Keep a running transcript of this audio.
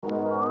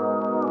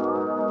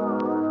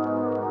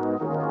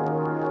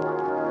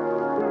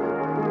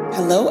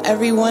Hello,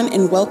 everyone,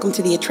 and welcome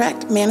to the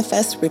Attract,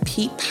 Manifest,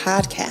 Repeat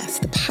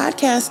podcast, the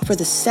podcast for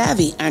the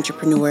savvy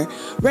entrepreneur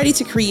ready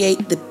to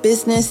create the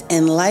business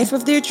and life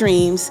of their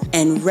dreams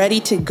and ready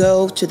to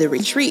go to the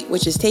retreat,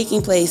 which is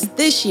taking place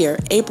this year,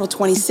 April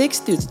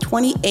 26th through the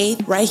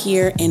 28th, right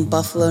here in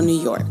Buffalo, New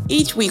York.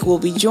 Each week, we'll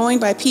be joined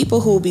by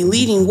people who will be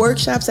leading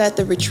workshops at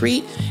the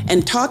retreat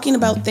and talking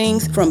about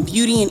things from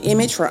beauty and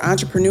image for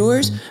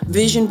entrepreneurs,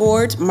 vision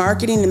boards,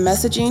 marketing and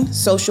messaging,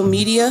 social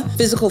media,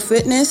 physical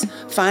fitness,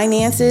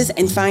 finance,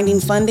 and finding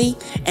funding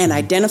and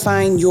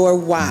identifying your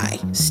why.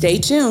 Stay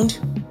tuned.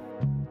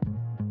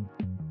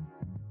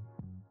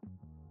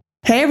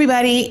 Hey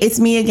everybody, it's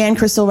me again,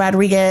 Crystal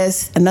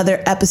Rodriguez,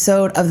 another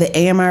episode of the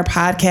AMR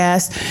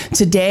podcast.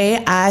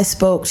 Today I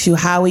spoke to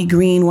Howie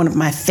Green, one of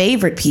my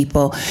favorite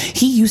people.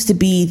 He used to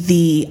be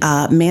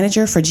the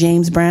manager for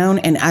James Brown,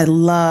 and I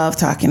love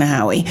talking to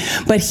Howie.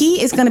 But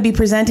he is going to be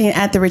presenting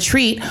at the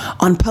retreat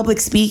on public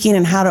speaking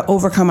and how to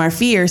overcome our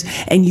fears.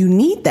 And you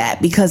need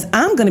that because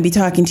I'm going to be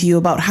talking to you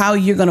about how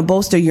you're going to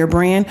bolster your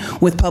brand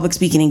with public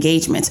speaking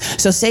engagements.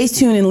 So stay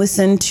tuned and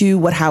listen to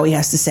what Howie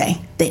has to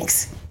say.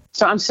 Thanks.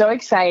 So I'm so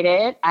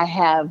excited. I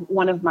have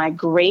one of my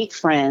great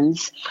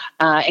friends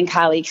and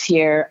colleagues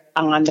here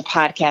on the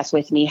podcast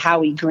with me,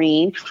 Howie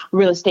Green,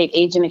 real estate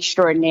agent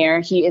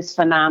extraordinaire. He is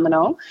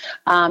phenomenal.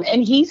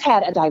 And he's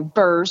had a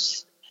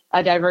diverse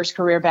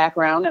career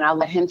background, and I'll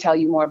let him tell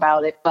you more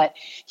about it. But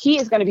he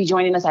is going to be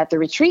joining us at the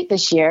retreat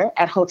this year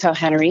at Hotel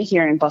Henry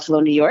here in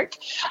Buffalo, New York,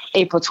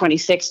 April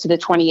 26th to the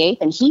 28th.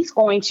 And he's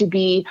going to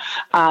be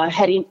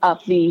heading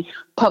up the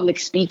public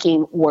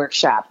speaking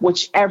workshop,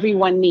 which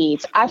everyone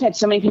needs. I've had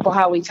so many people,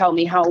 Howie, tell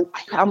me how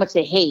much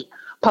they hate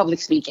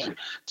public speaking.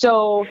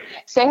 So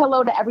say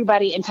hello to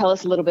everybody and tell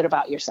us a little bit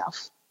about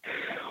yourself.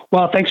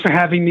 Well, thanks for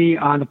having me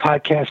on the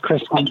podcast,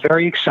 Chris. I'm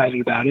very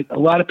excited about it. A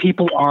lot of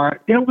people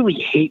they don't really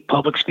hate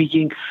public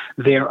speaking.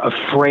 They're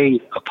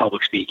afraid of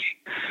public speaking.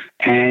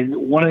 And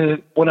one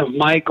of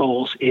my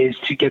goals is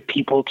to get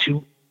people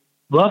to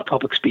love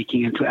public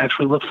speaking and to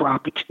actually look for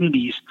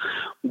opportunities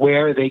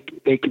where they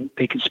can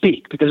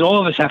speak, because all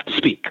of us have to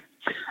speak.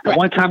 At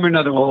one time or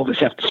another, all of us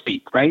have to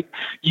speak, right?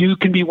 You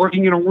can be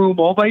working in a room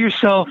all by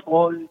yourself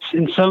or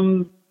in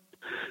some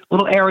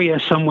little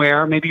area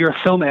somewhere. Maybe you're a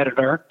film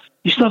editor.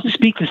 You still have to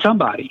speak to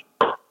somebody,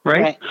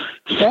 right?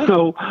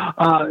 So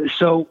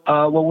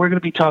what we're going to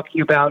be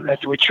talking about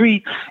at the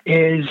retreat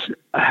is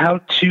how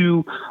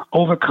to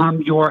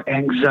overcome your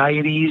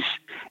anxieties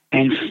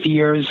and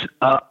fears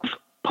of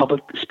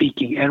public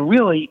speaking. And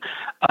really,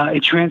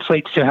 it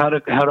translates to how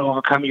to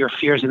overcome your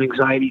fears and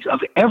anxieties of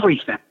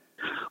everything.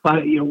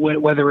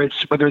 Whether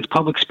it's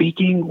public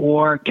speaking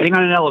or getting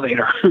on an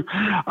elevator,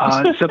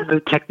 some of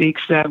the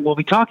techniques that we'll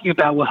be talking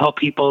about will help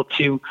people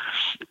to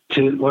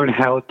learn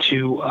how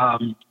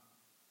to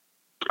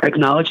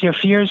acknowledge their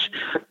fears,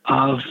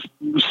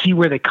 see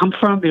where they come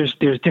from. There's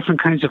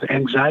different kinds of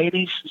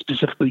anxieties,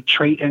 specifically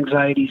trait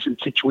anxieties and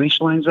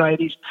situational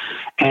anxieties,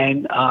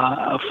 and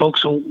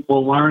folks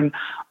will learn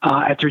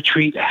at the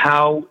retreat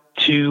how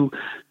to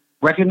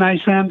recognize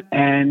them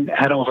and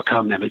how to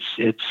overcome them.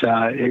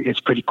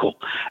 It's pretty cool.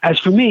 As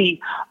for me,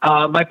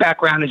 my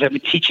background is I've been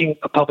teaching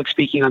public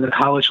speaking on the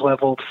college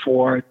level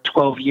for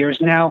 12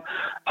 years now.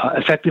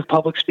 Effective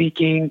public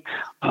speaking,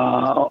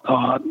 also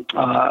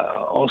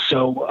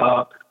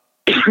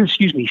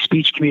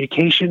speech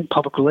communication,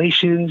 public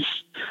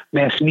relations,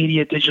 mass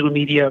media, digital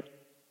media,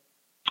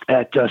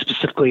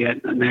 specifically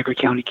at Niagara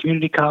County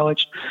Community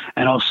College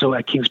and also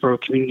at Kingsborough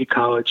Community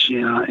College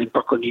in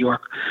Brooklyn, New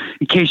York.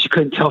 In case you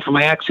couldn't tell from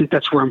my accent,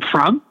 that's where I'm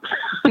from.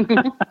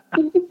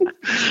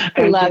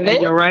 Love it.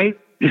 And you're right.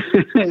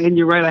 And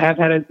you're right. I have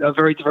had a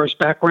very diverse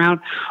background.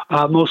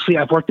 Mostly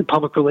I've worked in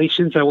public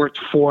relations. I worked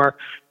for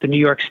the New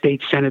York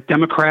State Senate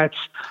Democrats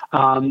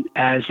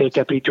as their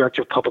deputy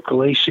director of public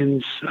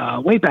relations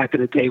way back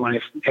in the day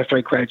after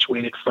I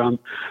graduated from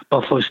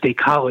Buffalo State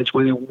College,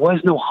 when there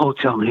was no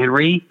Hotel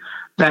Henry.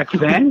 Back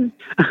then,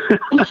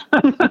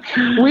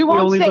 we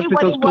only looked at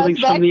those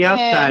buildings from the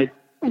outside.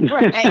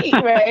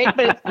 Right.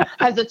 But it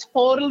has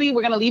we're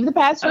going to leave the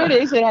past where it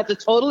is. It has a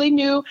totally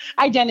new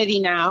identity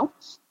now.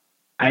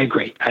 I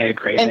agree.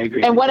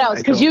 And what else?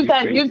 Because you've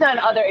done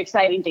other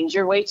exciting things.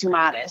 You're way too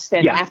modest.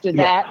 And after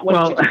that,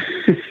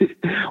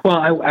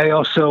 I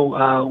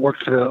also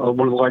worked for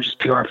one of the largest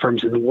PR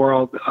firms in the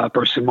world,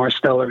 Burson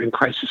Marsteller in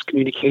Crisis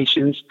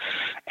Communications,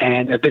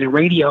 and I've been in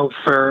radio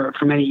for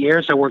many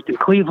years. I worked in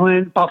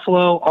Cleveland,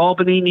 Buffalo,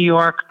 Albany, New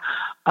York,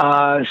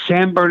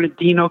 San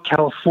Bernardino,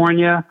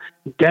 California,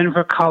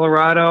 Denver,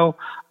 Colorado.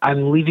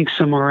 I'm leaving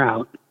somewhere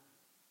out.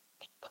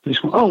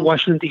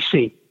 Washington,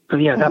 D.C.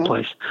 Yeah, that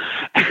place.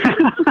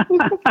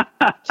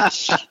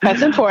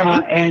 That's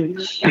important.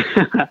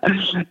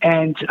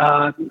 And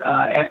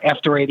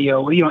after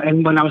radio,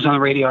 and when I was on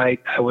the radio, I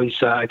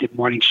did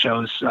morning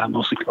shows,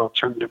 mostly for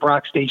alternative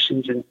rock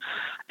stations and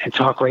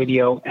talk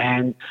radio.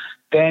 And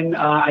then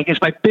I guess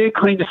my big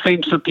claim to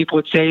fame, some people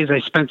would say, is I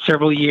spent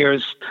several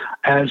years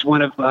as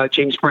one of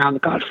James Brown, the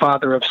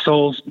godfather of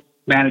soul's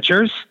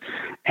managers,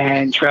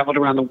 and traveled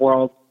around the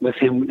world with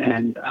him.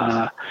 And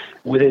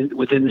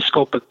within the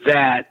scope of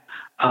that,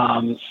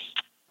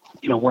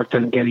 worked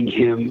on getting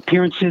him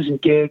appearances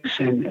and gigs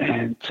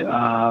and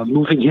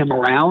moving him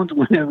around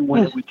whenever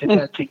we did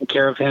that, taking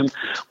care of him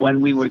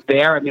when we were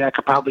there. I mean, I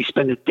could probably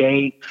spend a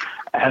day,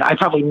 and I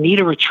probably need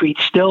a retreat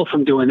still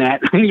from doing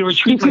that. I need a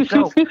retreat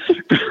myself,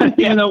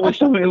 even though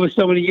it was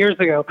so many years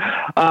ago.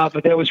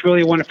 But that was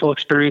really a wonderful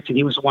experience, and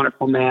he was a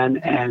wonderful man,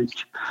 and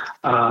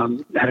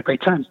had a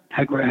great time,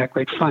 had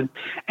great fun.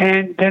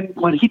 And then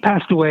when he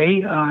passed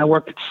away, I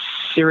worked at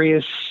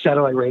Sirius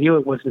Satellite Radio.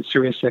 It wasn't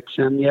Sirius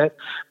XM yet,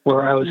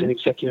 where I was an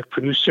executive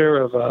producer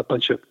of a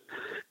bunch of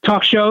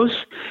talk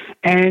shows,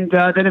 and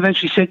then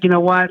eventually said, you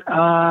know what,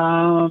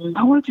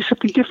 I want to do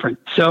something different.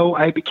 So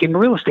I became a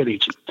real estate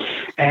agent,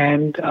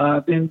 and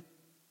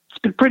it's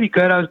been pretty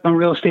good. I was a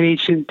real estate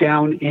agent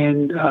down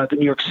in the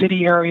New York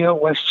City area,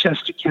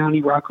 Westchester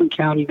County, Rockland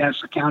County,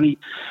 Nassau County,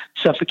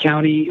 Suffolk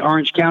County,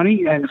 Orange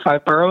County, and the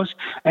 5 boroughs,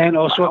 and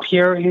also up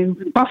here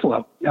in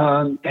Buffalo,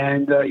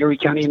 and Erie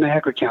County and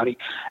Niagara County.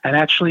 And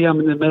actually, I'm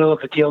in the middle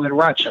of a deal in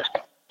Rochester.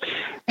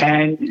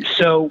 And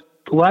so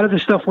a lot of the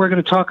stuff we're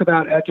going to talk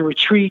about at the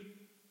retreat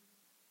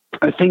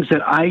are things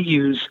that I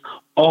use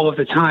all of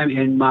the time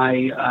in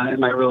my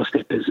real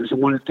estate business.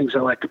 And one of the things I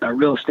like about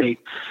real estate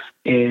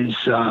is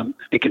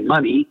making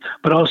money,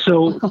 but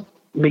also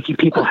making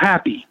people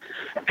happy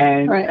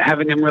and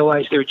having them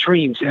realize their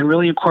dreams, and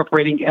really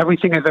incorporating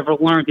everything I've ever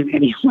learned in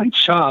any of my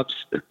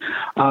jobs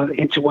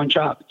into one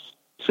job.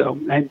 So,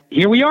 and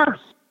here we are.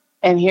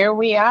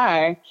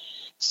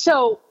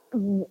 So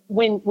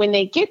when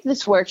they get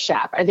this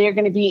workshop, are there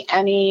going to be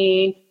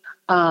any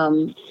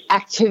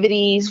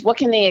activities? What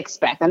can they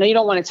expect? I know you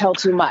don't want to tell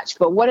too much,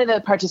 but what are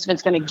the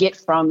participants going to get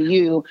from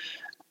you,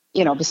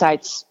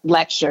 besides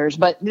lectures?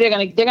 But they're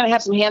going to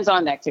have some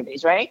hands-on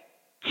activities, right?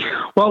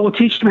 Well, we'll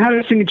teach them how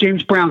to sing a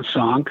James Brown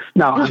song.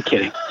 No, I'm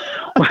kidding.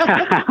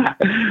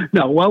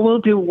 No, what we'll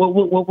do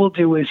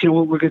is,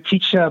 we're going to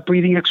teach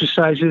breathing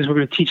exercises. We're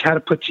going to teach how to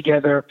put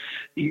together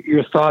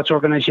your thoughts,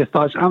 organize your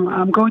thoughts.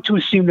 I'm going to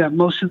assume that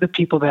most of the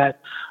people that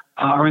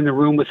are in the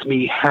room with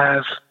me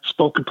have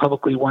spoken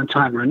publicly one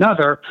time or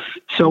another.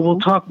 So we'll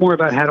talk more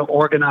about how to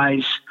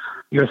organize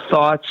your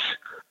thoughts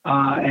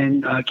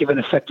and give an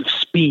effective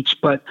speech.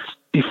 But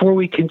before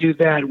we can do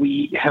that,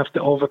 we have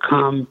to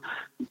overcome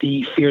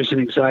the fears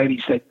and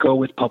anxieties that go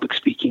with public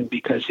speaking,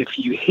 because if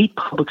you hate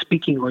public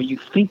speaking, or you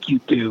think you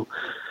do,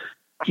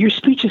 your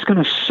speech is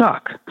going to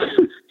suck.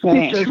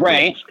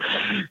 Right.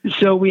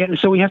 So we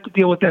have to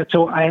deal with that.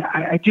 So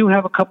I do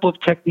have a couple of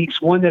techniques,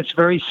 one that's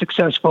very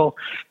successful.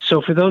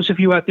 So for those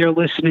of you out there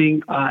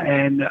listening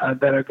and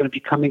that are going to be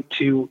coming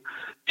to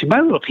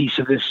my little piece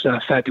of this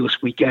fabulous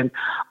weekend,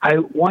 I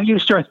want you to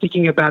start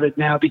thinking about it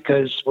now,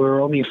 because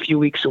we're only a few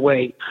weeks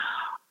away.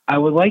 I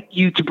would like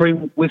you to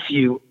bring with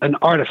you an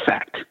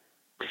artifact.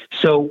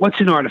 So what's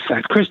an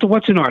artifact? Crystal,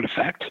 what's an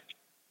artifact?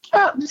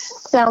 Oh,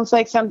 sounds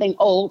like something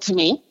old to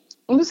me.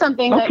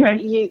 Something okay.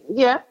 that you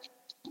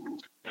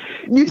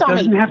It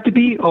doesn't have to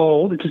be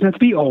old. It doesn't have to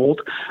be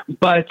old,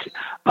 but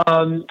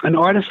an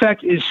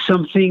artifact is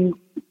something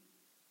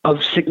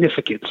of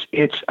significance.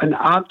 It's an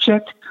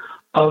object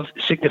of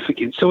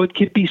significance. So it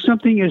could be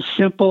something as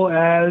simple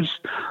as,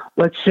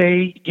 let's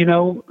say,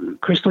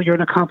 Crystal, you're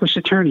an accomplished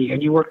attorney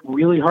and you work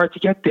really hard to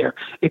get there.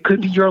 It could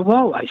be your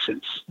law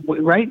license,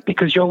 right?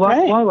 Because your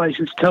law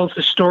license tells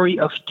the story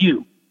of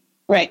you.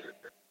 Right.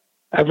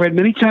 I've read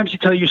many times you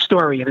tell your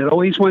story, and it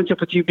always winds up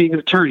with you being an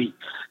attorney.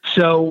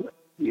 So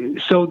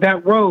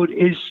that road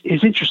is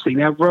interesting.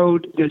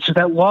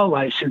 That law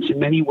license in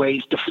many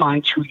ways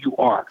defines who you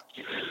are.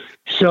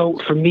 So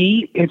for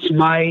me, it's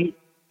my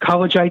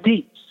college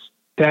ID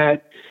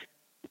that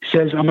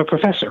says I'm a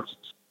professor,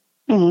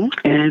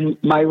 and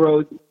my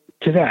road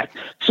to that.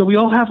 So we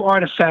all have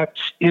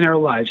artifacts in our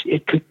lives.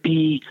 It could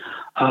be,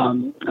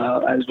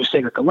 as we're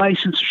saying, like a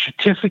license, a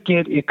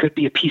certificate. It could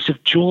be a piece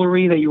of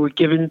jewelry that you were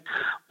given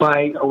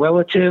by a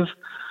relative.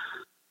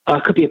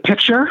 It could be a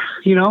picture,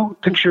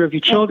 picture of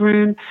your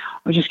children.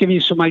 I'll just give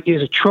you some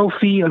ideas: a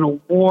trophy, an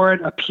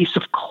award, a piece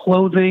of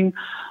clothing,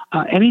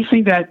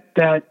 anything that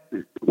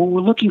what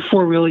we're looking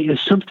for really is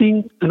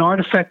something, an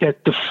artifact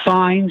that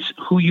defines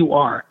who you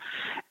are.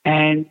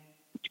 And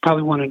you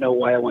probably want to know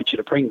why I want you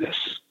to bring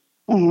this.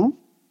 Mm-hmm.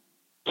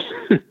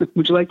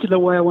 Would you like to know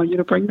why I want you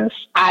to bring this?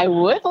 I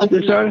would like to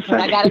know.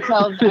 I got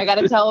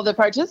to tell the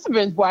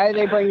participants, why are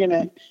they bringing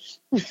it?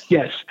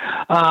 Yes,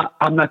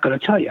 I'm not going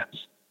to tell you.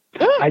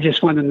 I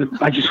just want them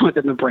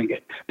to bring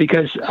it,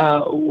 because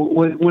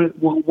one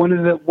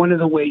of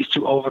the ways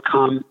to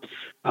overcome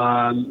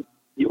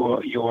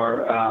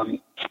your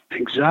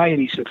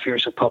anxieties and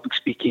fears of public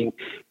speaking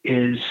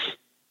is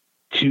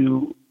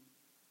to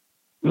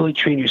really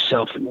train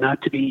yourself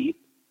not to be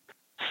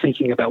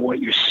thinking about what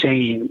you're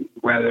saying,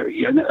 rather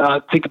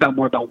think about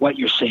more about what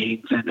you're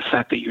saying than the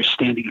fact that you're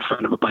standing in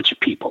front of a bunch of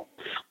people.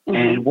 Mm-hmm.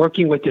 And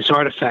working with this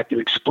artifact and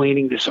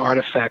explaining this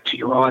artifact to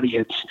your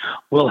audience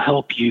will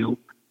help you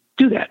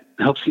do that.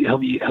 Help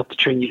to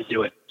train you to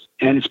do it.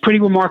 And it's pretty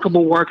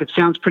remarkable work. It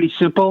sounds pretty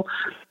simple,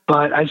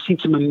 but I've seen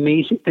some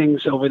amazing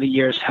things over the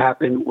years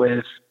happen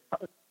with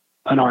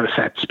an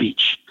artifact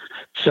speech.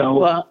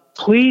 So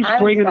please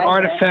bring an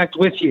artifact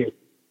with you.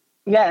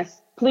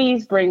 Yes,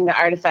 please bring the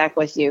artifact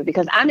with you,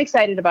 because I'm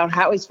excited about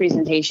Howie's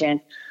presentation,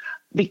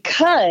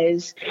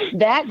 because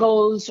that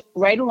goes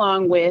right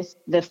along with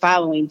the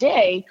following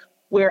day,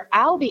 where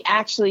I'll be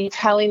actually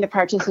telling the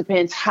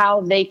participants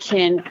how they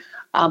can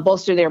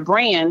bolster their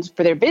brand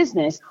for their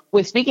business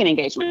with speaking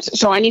engagements.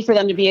 So I need for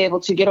them to be able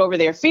to get over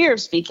their fear of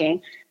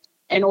speaking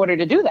in order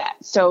to do that.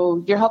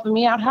 So you're helping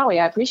me out, Howie.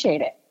 I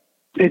appreciate it.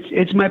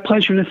 It's my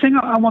pleasure. And the thing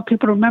I want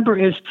people to remember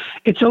is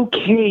it's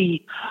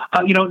okay.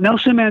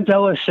 Nelson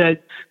Mandela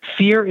said,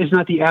 fear is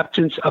not the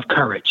absence of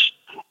courage.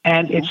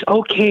 And it's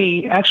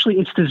okay. Actually,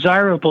 it's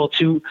desirable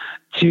to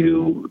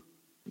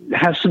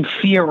have some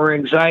fear or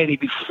anxiety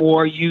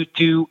before you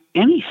do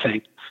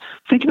anything.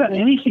 Think about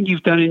anything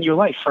you've done in your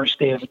life. First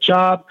day of a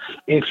job,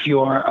 if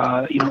you're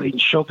in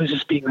show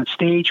business, being on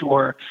stage,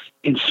 or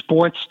in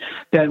sports,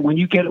 that when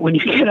you get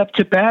up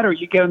to bat, or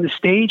you get on the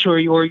stage,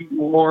 or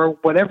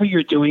whatever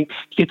you're doing,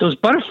 you get those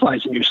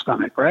butterflies in your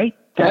stomach, right?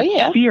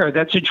 That's fear.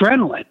 That's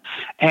adrenaline,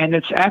 and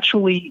it's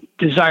actually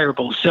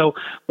desirable. So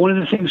one of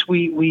the things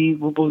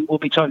we'll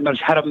be talking about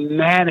is how to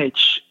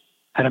manage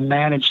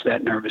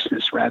that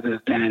nervousness,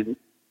 rather than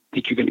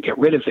think you're going to get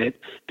rid of it,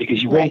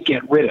 because you won't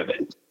get rid of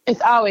it.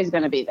 It's always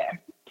going to be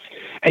there.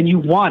 And you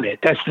want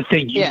it. That's the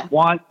thing. You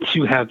want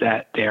to have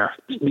that there.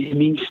 It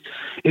means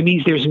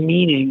there's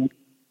meaning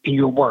in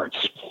your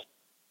words.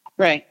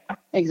 Right.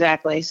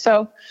 Exactly.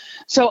 So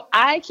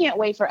I can't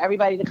wait for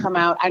everybody to come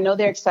out. I know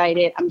they're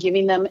excited. I'm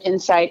giving them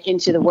insight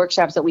into the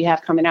workshops that we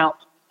have coming up.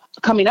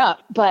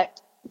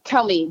 But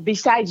tell me,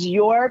 besides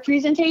your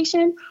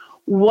presentation,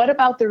 what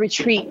about the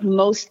retreat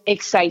most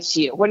excites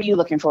you? What are you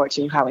looking forward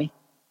to, Howie?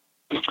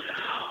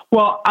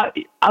 Well,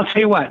 I'll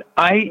tell you what,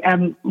 I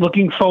am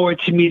looking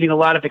forward to meeting a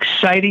lot of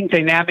exciting,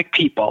 dynamic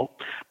people,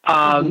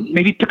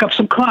 maybe pick up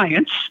some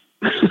clients.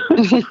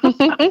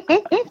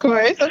 Of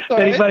course.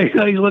 Anybody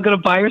who's looking to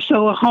buy or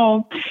sell a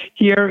home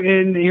here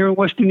in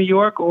Western New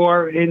York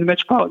or in the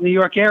metropolitan New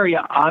York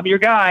area, I'm your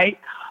guy.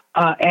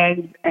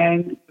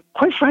 And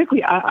quite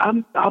frankly,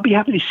 I'll be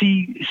happy to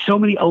see so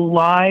many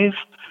alive,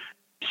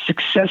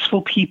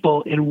 successful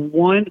people in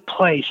one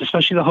place,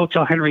 especially the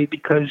Hotel Henry,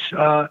 because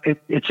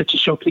it's such a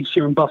showcase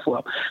here in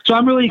Buffalo. So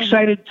I'm really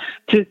excited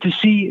to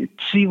see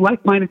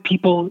like-minded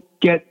people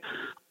get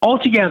all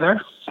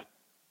together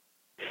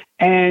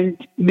and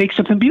make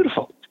something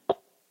beautiful.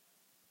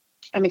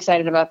 I'm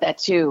excited about that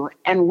too.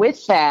 And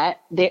with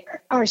that,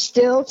 there are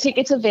still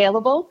tickets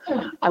available.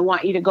 I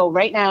want you to go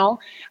right now.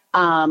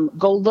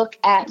 Go look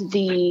at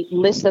the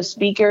list of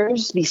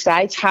speakers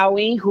besides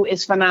Howie, who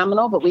is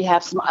phenomenal, but we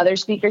have some other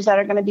speakers that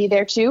are going to be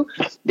there too.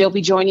 They'll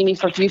be joining me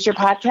for future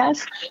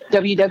podcasts.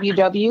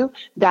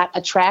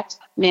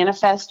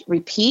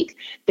 www.attractmanifestrepeat.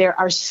 There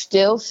are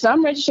still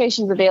some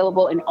registrations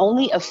available and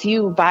only a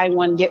few buy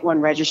one, get one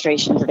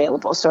registrations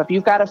available. So if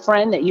you've got a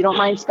friend that you don't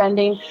mind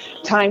spending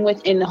time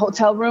with in the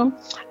hotel room,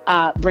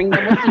 bring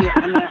them with you.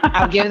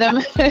 I'll give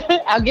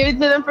it to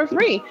them for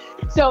free.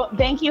 So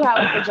thank you,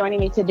 Howie, for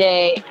joining me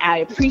today. I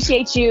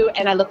appreciate you,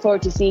 and I look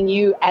forward to seeing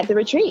you at the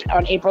retreat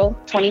on April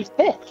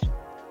 25th.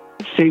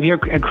 Same here.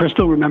 And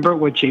Crystal, remember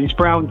what James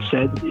Brown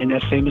said in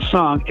that famous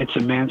song, "It's a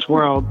man's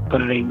world,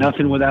 but it ain't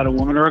nothing without a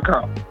woman or a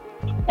girl."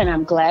 And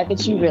I'm glad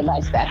that you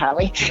realized that,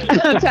 Howie.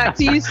 I'll talk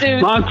to you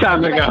soon. Long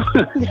time ago.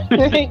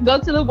 Go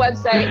to the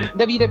website,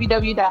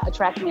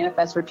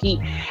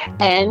 www.attractmanifestrepeat,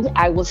 and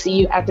I will see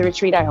you at the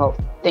retreat, I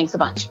hope. Thanks a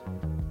bunch.